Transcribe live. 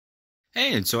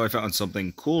Hey, and so I found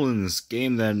something cool in this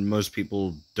game that most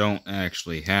people don't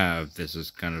actually have. This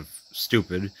is kind of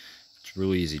stupid. It's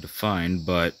really easy to find,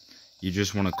 but you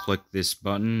just want to click this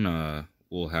button,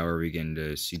 well, however you get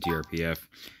into CTRPF.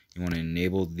 You want to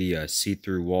enable the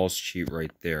see-through walls cheat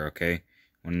right there, okay?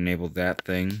 You want to enable that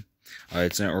thing.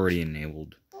 It's not already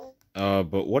enabled.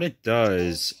 But what it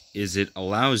does is it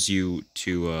allows you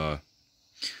to,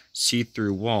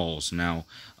 see-through walls. Now,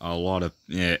 a lot of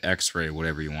X-ray,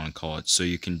 whatever you want to call it. So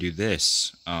you can do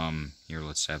this. Here,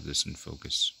 let's have this in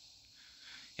focus.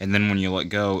 And then when you let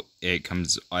go,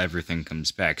 everything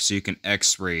comes back. So you can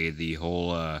X-ray the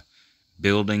whole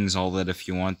buildings, all that if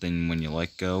you want. Then when you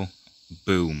let go,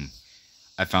 boom.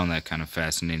 I found that kind of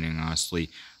fascinating, honestly.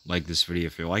 Like this video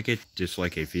if you like it,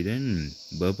 dislike it if you didn't.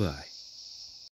 Bye bye.